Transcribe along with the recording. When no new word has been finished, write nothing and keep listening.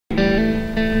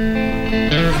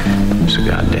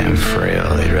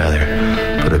frail, they'd rather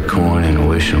put a coin in a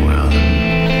wishing well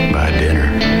than buy dinner.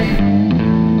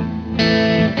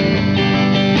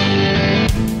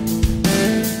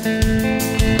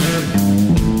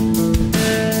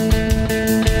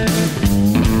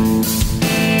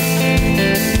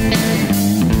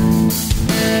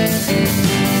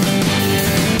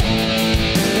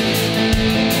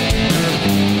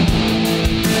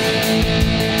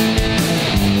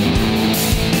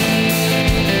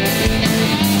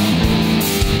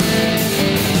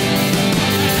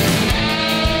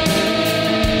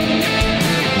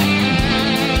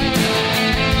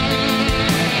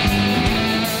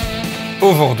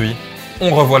 Aujourd'hui,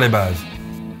 on revoit les bases.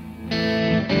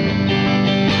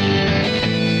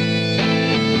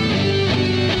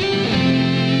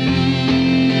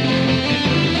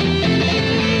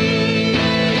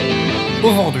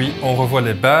 Aujourd'hui, on revoit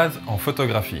les bases en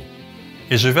photographie.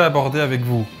 Et je vais aborder avec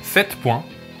vous 7 points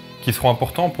qui seront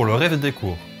importants pour le reste des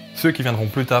cours, ceux qui viendront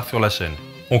plus tard sur la chaîne.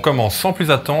 On commence sans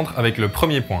plus attendre avec le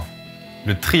premier point,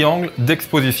 le triangle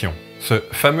d'exposition. Ce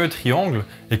fameux triangle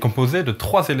est composé de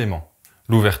 3 éléments.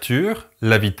 L'ouverture,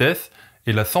 la vitesse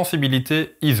et la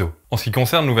sensibilité ISO. En ce qui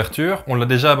concerne l'ouverture, on l'a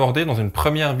déjà abordé dans une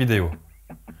première vidéo.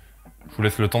 Je vous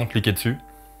laisse le temps de cliquer dessus,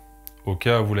 au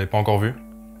cas où vous ne l'avez pas encore vu.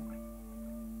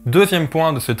 Deuxième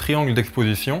point de ce triangle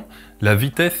d'exposition, la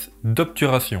vitesse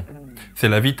d'obturation. C'est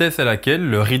la vitesse à laquelle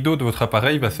le rideau de votre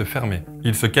appareil va se fermer.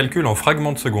 Il se calcule en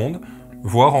fragments de seconde,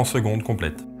 voire en secondes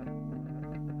complètes.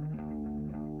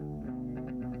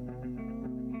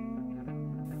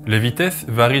 Les vitesses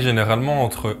varient généralement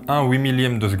entre 1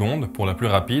 8 de seconde pour la plus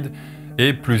rapide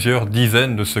et plusieurs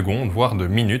dizaines de secondes, voire de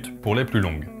minutes pour les plus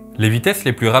longues. Les vitesses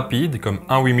les plus rapides, comme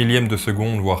 1 8 de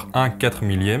seconde, voire 1 4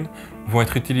 millième, vont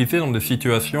être utilisées dans des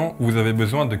situations où vous avez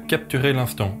besoin de capturer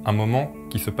l'instant, un moment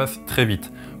qui se passe très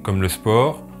vite, comme le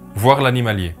sport, voire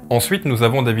l'animalier. Ensuite, nous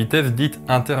avons des vitesses dites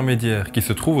intermédiaires, qui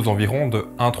se trouvent aux environs de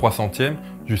 1 300e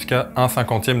jusqu'à 1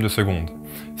 50e de seconde.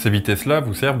 Ces vitesses-là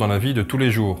vous servent dans la vie de tous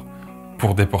les jours,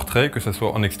 pour des portraits, que ce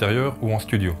soit en extérieur ou en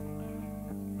studio.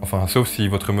 Enfin, sauf si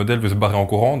votre modèle veut se barrer en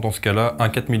courant, dans ce cas-là, 1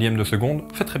 4 millième de seconde,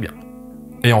 c'est très bien.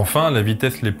 Et enfin, les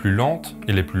vitesses les plus lentes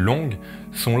et les plus longues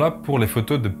sont là pour les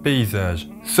photos de paysage.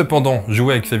 Cependant,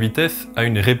 jouer avec ces vitesses a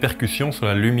une répercussion sur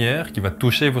la lumière qui va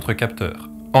toucher votre capteur.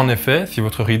 En effet, si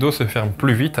votre rideau se ferme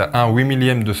plus vite à 1 8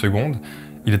 millième de seconde,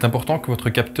 il est important que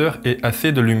votre capteur ait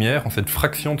assez de lumière en cette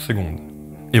fraction de seconde.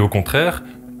 Et au contraire,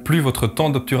 plus votre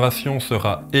temps d'obturation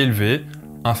sera élevé,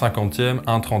 1 50e,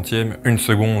 1 30e, 1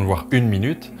 seconde, voire 1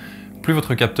 minute, plus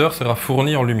votre capteur sera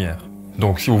fourni en lumière.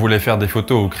 Donc si vous voulez faire des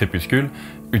photos au crépuscule,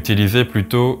 utilisez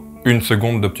plutôt 1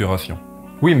 seconde d'obturation.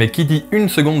 Oui, mais qui dit 1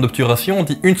 seconde d'obturation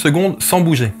dit 1 seconde sans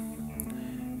bouger.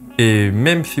 Et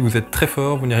même si vous êtes très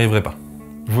fort, vous n'y arriverez pas.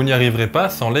 Vous n'y arriverez pas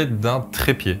sans l'aide d'un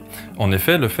trépied. En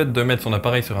effet, le fait de mettre son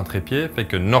appareil sur un trépied fait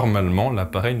que normalement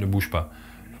l'appareil ne bouge pas.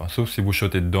 Enfin, sauf si vous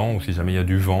chotez dedans ou si jamais il y a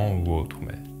du vent ou autre,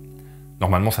 mais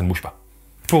normalement ça ne bouge pas.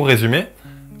 Pour résumer,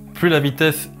 plus la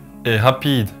vitesse est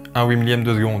rapide, 1 8 millième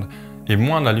de seconde, et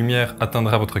moins la lumière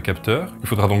atteindra votre capteur. Il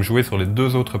faudra donc jouer sur les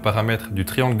 2 autres paramètres du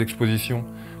triangle d'exposition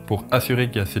pour assurer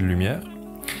qu'il y a assez de lumière.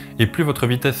 Et plus votre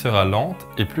vitesse sera lente,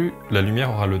 et plus la lumière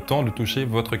aura le temps de toucher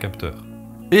votre capteur.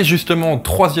 Et justement,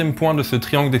 troisième point de ce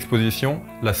triangle d'exposition,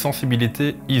 la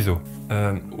sensibilité ISO.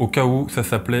 Au cas où ça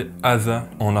s'appelait ASA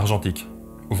en argentique.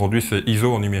 Aujourd'hui c'est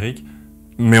ISO en numérique,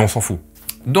 mais on s'en fout.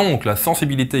 Donc la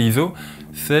sensibilité ISO,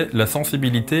 c'est la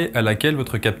sensibilité à laquelle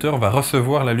votre capteur va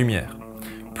recevoir la lumière.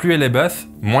 Plus elle est basse,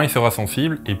 moins il sera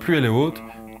sensible, et plus elle est haute,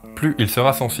 plus il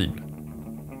sera sensible.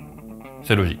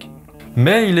 C'est logique.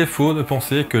 Mais il est faux de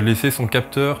penser que laisser son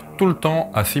capteur tout le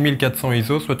temps à 6400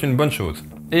 ISO soit une bonne chose.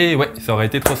 Et ouais, ça aurait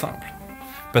été trop simple.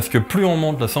 Parce que plus on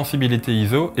monte la sensibilité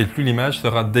ISO, et plus l'image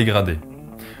sera dégradée.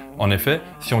 En effet,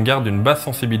 si on garde une basse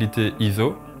sensibilité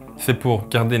ISO, c'est pour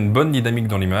garder une bonne dynamique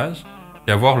dans l'image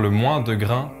et avoir le moins de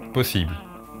grains possible.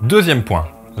 Deuxième point,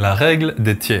 la règle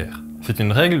des tiers. C'est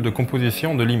une règle de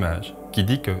composition de l'image qui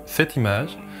dit que cette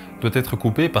image doit être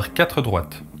coupée par 4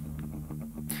 droites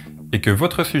et que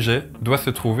votre sujet doit se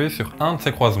trouver sur un de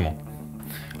ces croisements.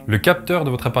 Le capteur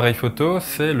de votre appareil photo,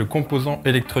 c'est le composant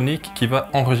électronique qui va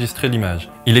enregistrer l'image.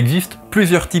 Il existe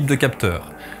plusieurs types de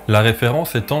capteurs, la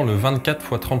référence étant le 24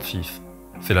 x 36.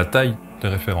 C'est la taille de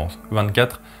référence,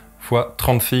 24 x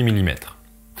 36 mm.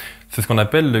 C'est ce qu'on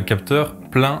appelle le capteur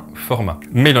plein format.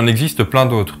 Mais il en existe plein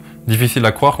d'autres. Difficile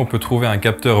à croire qu'on peut trouver un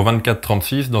capteur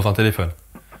 24-36 dans un téléphone.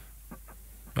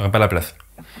 Il n'y aurait pas la place.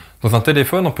 Dans un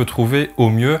téléphone, on peut trouver au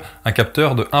mieux un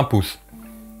capteur de 1 pouce.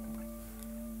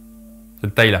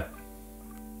 Cette taille-là.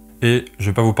 Et je ne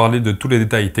vais pas vous parler de tous les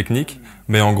détails techniques,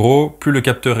 mais en gros, plus le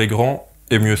capteur est grand,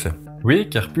 et mieux c'est. Oui,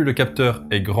 car plus le capteur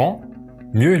est grand,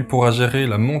 mieux il pourra gérer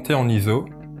la montée en ISO,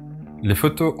 les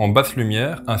photos en basse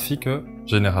lumière, ainsi que,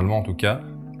 généralement en tout cas,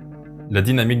 la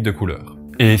dynamique de couleur.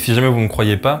 Et si jamais vous ne me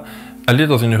croyez pas, allez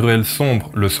dans une ruelle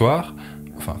sombre le soir,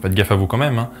 enfin faites gaffe à vous quand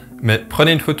même, hein, mais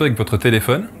prenez une photo avec votre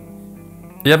téléphone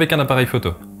et avec un appareil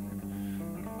photo.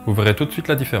 Vous verrez tout de suite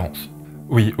la différence.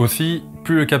 Oui, aussi,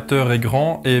 plus le capteur est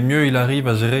grand et mieux il arrive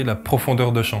à gérer la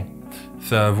profondeur de champ.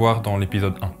 C'est à voir dans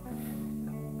l'épisode 1.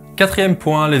 Quatrième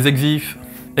point, les exifs.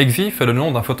 Exif est le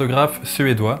nom d'un photographe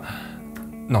suédois.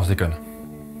 Non, je déconne.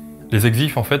 Les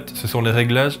exifs, en fait, ce sont les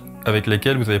réglages avec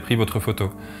lesquels vous avez pris votre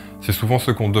photo. C'est souvent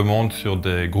ce qu'on demande sur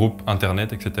des groupes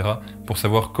internet, etc. pour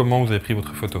savoir comment vous avez pris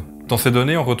votre photo. Dans ces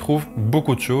données, on retrouve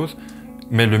beaucoup de choses,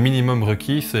 mais le minimum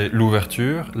requis, c'est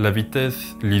l'ouverture, la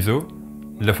vitesse, l'ISO,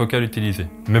 la focale utilisée.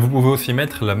 Mais vous pouvez aussi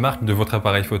mettre la marque de votre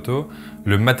appareil photo,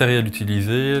 le matériel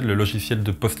utilisé, le logiciel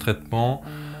de post-traitement,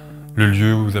 le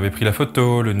lieu où vous avez pris la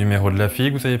photo, le numéro de la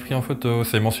fille que vous avez pris en photo,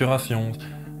 ses mensurations.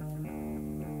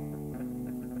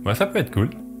 Ouais, ça peut être cool.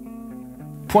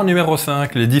 Point numéro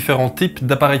 5, les différents types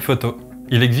d'appareils photo.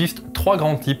 Il existe 3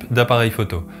 grands types d'appareils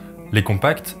photo. Les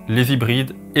compacts, les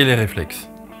hybrides et les réflexes.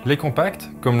 Les compacts,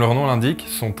 comme leur nom l'indique,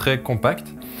 sont très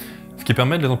compacts, ce qui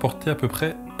permet de les emporter à peu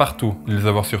près partout, de les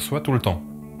avoir sur soi tout le temps,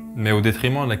 mais au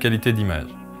détriment de la qualité d'image.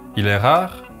 Il est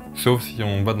rare, sauf si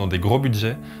on va dans des gros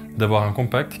budgets, d'avoir un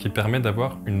compact qui permet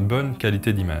d'avoir une bonne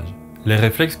qualité d'image. Les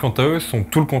réflexes, quant à eux, sont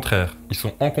tout le contraire. Ils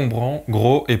sont encombrants,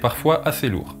 gros et parfois assez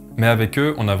lourds. Mais avec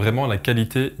eux, on a vraiment la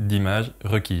qualité d'image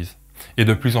requise. Et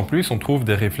de plus en plus, on trouve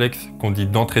des réflexes qu'on dit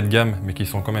d'entrée de gamme, mais qui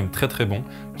sont quand même très très bons,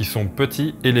 qui sont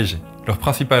petits et légers. Leur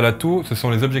principal atout, ce sont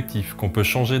les objectifs qu'on peut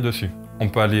changer dessus. On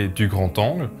peut aller du grand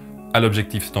angle à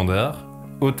l'objectif standard,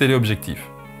 au téléobjectif,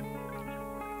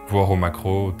 voire au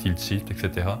macro, au tilt shift,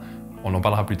 etc. On en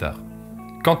parlera plus tard.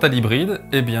 Quant à l'hybride,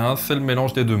 eh bien, c'est le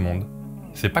mélange des deux mondes.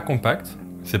 C'est pas compact,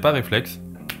 c'est pas réflexe,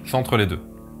 c'est entre les deux.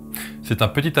 C'est un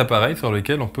petit appareil sur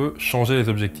lequel on peut changer les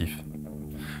objectifs.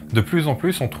 De plus en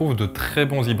plus, on trouve de très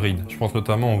bons hybrides. Je pense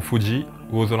notamment aux Fuji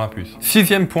ou aux Olympus.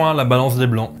 6e point, la balance des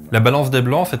blancs. La balance des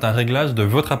blancs, c'est un réglage de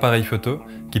votre appareil photo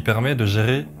qui permet de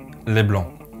gérer les blancs.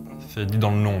 C'est dit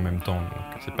dans le nom en même temps,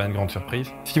 donc c'est pas une grande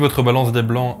surprise. Si votre balance des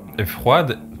blancs est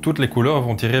froide, toutes les couleurs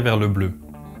vont tirer vers le bleu.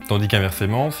 Tandis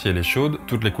qu'inversement, si elle est chaude,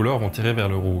 toutes les couleurs vont tirer vers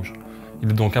le rouge. Il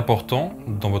est donc important,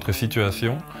 dans votre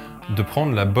situation, de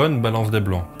prendre la bonne balance des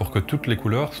blancs pour que toutes les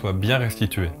couleurs soient bien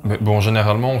restituées. Mais bon,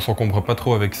 généralement, on s'encombre pas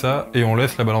trop avec ça et on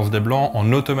laisse la balance des blancs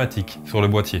en automatique sur le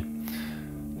boîtier.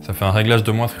 Ça fait un réglage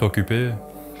de moins se préoccuper,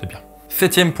 c'est bien.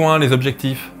 7e point, les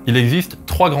objectifs. Il existe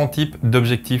 3 grands types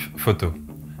d'objectifs photo.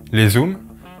 Les zooms,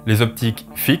 les optiques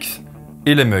fixes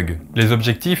et les mugs. Les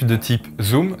objectifs de type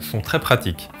zoom sont très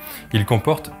pratiques. Ils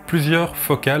comportent plusieurs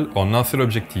focales en un seul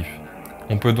objectif.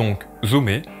 On peut donc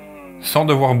zoomer sans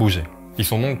devoir bouger. Ils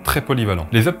sont donc très polyvalents.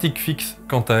 Les optiques fixes,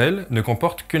 quant à elles, ne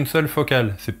comportent qu'une seule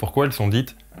focale. C'est pourquoi elles sont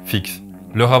dites fixes.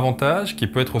 Leur avantage, qui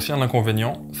peut être aussi un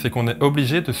inconvénient, c'est qu'on est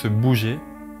obligé de se bouger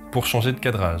pour changer de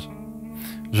cadrage.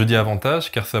 Je dis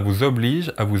avantage car ça vous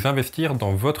oblige à vous investir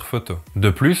dans votre photo. De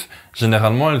plus,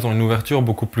 généralement, elles ont une ouverture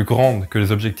beaucoup plus grande que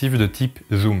les objectifs de type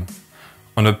zoom.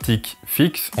 En optique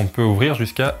fixe, on peut ouvrir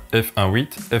jusqu'à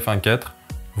f1.8, f1.4,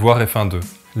 voire f1.2.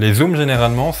 Les zooms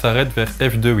généralement s'arrêtent vers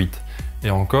f2.8. Et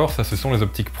encore, ça ce sont les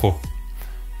optiques pro,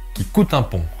 qui coûtent un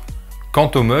pont. Quant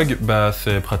aux mugs, bah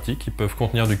c'est pratique, ils peuvent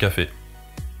contenir du café.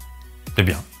 C'est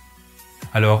bien.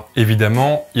 Alors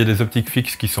évidemment, il y a des optiques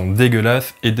fixes qui sont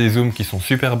dégueulasses et des zooms qui sont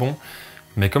super bons,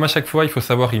 mais comme à chaque fois, il faut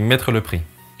savoir y mettre le prix.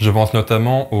 Je pense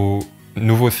notamment au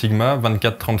nouveau Sigma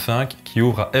 24-35 qui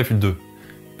ouvre à f2.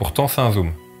 Pourtant, c'est un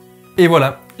zoom. Et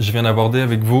voilà, je viens d'aborder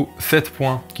avec vous 7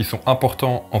 points qui sont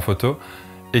importants en photo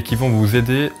et qui vont vous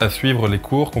aider à suivre les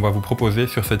cours qu'on va vous proposer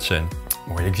sur cette chaîne.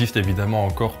 Bon, il existe évidemment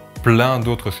encore plein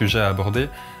d'autres sujets à aborder,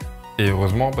 et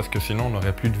heureusement parce que sinon on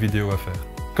n'aurait plus de vidéos à faire.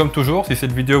 Comme toujours, si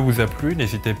cette vidéo vous a plu,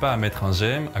 n'hésitez pas à mettre un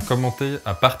j'aime, à commenter,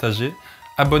 à partager,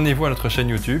 abonnez-vous à notre chaîne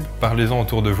YouTube, parlez-en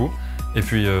autour de vous, et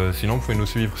puis sinon vous pouvez nous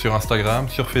suivre sur Instagram,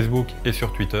 sur Facebook et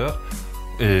sur Twitter,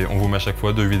 et on vous met à chaque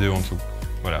fois 2 vidéos en dessous.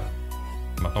 Voilà,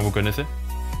 maintenant vous connaissez.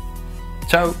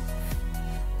 Ciao!